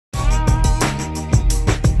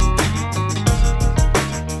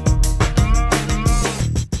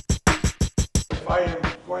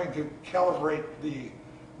going to calibrate the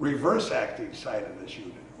reverse acting side of this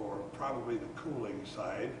unit, or probably the cooling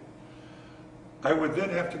side. I would then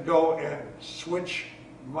have to go and switch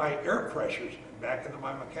my air pressures back into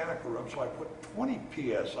my mechanical room, so I put 20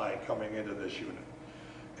 psi coming into this unit.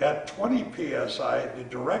 At 20 psi, the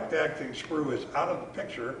direct acting screw is out of the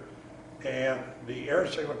picture, and the air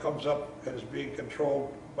signal comes up and is being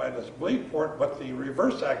controlled by this bleed port, but the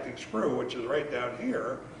reverse acting screw, which is right down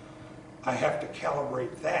here, I have to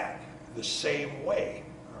calibrate that the same way,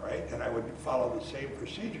 all right? And I would follow the same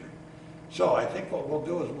procedure. So I think what we'll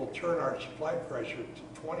do is we'll turn our supply pressure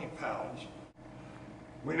to 20 pounds.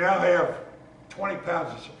 We now have 20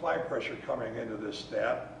 pounds of supply pressure coming into this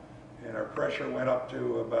stat, and our pressure went up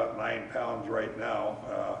to about 9 pounds right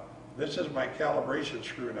now. This is my calibration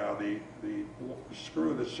screw now, the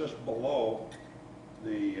screw that's just below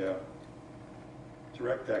the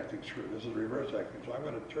direct acting screw. This is reverse acting. So I'm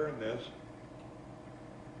going to turn this,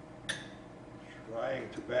 trying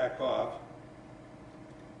to back off.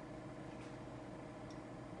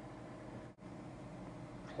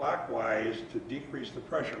 Clockwise to decrease the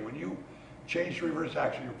pressure. When you change reverse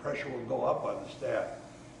action, your pressure will go up on the stat.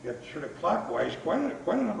 You have to turn it clockwise quite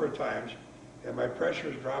a number of times, and my pressure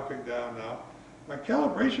is dropping down now. My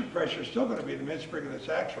calibration pressure is still going to be the midspring of this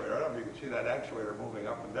actuator. I don't know if you can see that actuator moving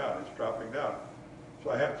up and down. It's dropping down. So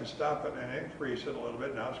I have to stop it and increase it a little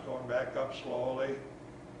bit. Now it's going back up slowly.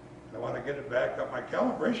 I want to get it back up. My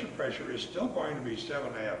calibration pressure is still going to be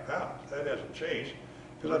 7.5 pounds. That hasn't changed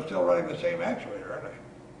because I'm still running the same actuator, aren't I?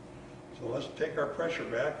 So let's take our pressure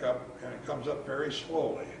back up, and it comes up very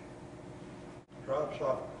slowly. Drops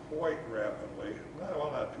off quite rapidly.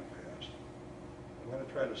 Well, not too fast. I'm going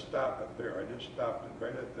to try to stop it there. I just stopped it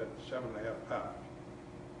right at that 7.5 pounds.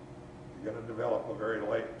 You're going to develop a very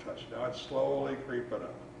light touch. Now it's slowly creeping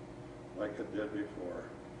up like it did before.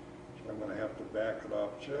 So I'm going to have to back it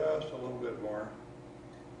off just a little bit more.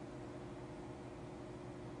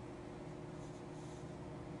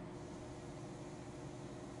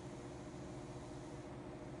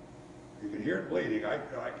 You can hear it bleeding.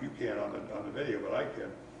 You can't on the video, but I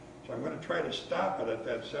can. So I'm going to try to stop it at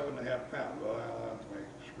that 7.5 pounds. Well, my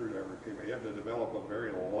screwdriver came. You have to develop a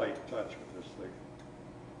very light touch with this thing.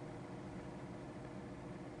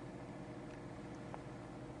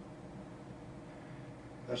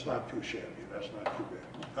 That's not too shabby. That's not too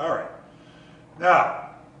bad. All right.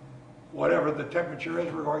 Now, whatever the temperature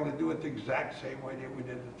is, we're going to do it the exact same way that we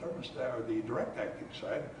did the thermostat or the direct acting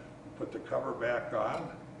side. Put the cover back on.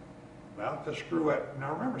 Mount the screw at,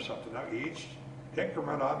 now remember something, now each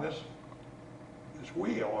increment on this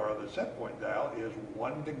wheel or the set point dial is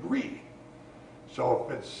 1 degree. So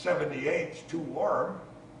if it's 78, it's too warm,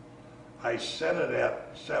 I set it at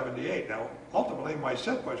 78. Now ultimately my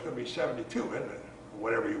set point is going to be 72, isn't it?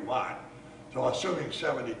 Whatever you want. So assuming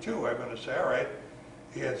 72, I'm going to say, all right,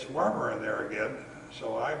 it's warmer in there again.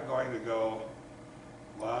 So I'm going to go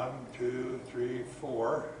 1, 2, 3,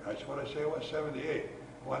 4. That's what I say was 78.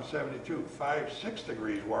 172, 5, 6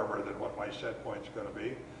 degrees warmer than what my set point is going to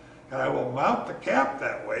be. And I will mount the cap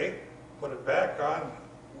that way, put it back on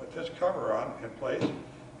with this cover on in place,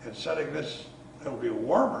 and setting this, it'll be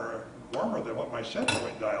warmer than what my set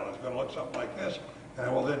point dial is. It's going to look something like this. And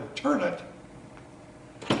I will then turn it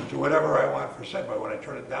to whatever I want for set point. When I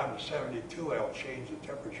turn it down to 72, I'll change the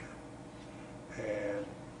temperature. And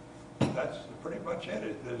that's pretty much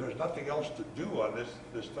it. There's nothing else to do on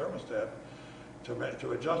this thermostat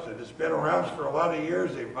to adjust it. It's been around for a lot of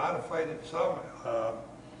years. They've modified it some.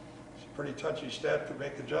 It's a pretty touchy stat to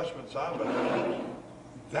make adjustments on, but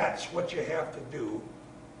that's what you have to do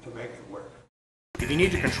to make it work. If you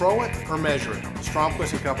need to control it or measure it,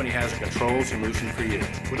 Stromquist & Company has a control solution for you.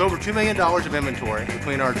 With over $2 million of inventory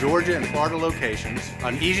between our Georgia and Florida locations,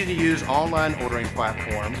 an easy-to-use online ordering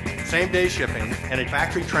platform, same-day shipping, and a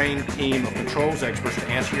factory-trained team of controls experts to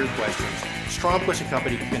answer your questions, Stromquist &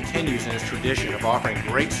 Company continues in its tradition of offering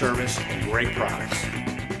great service and great products.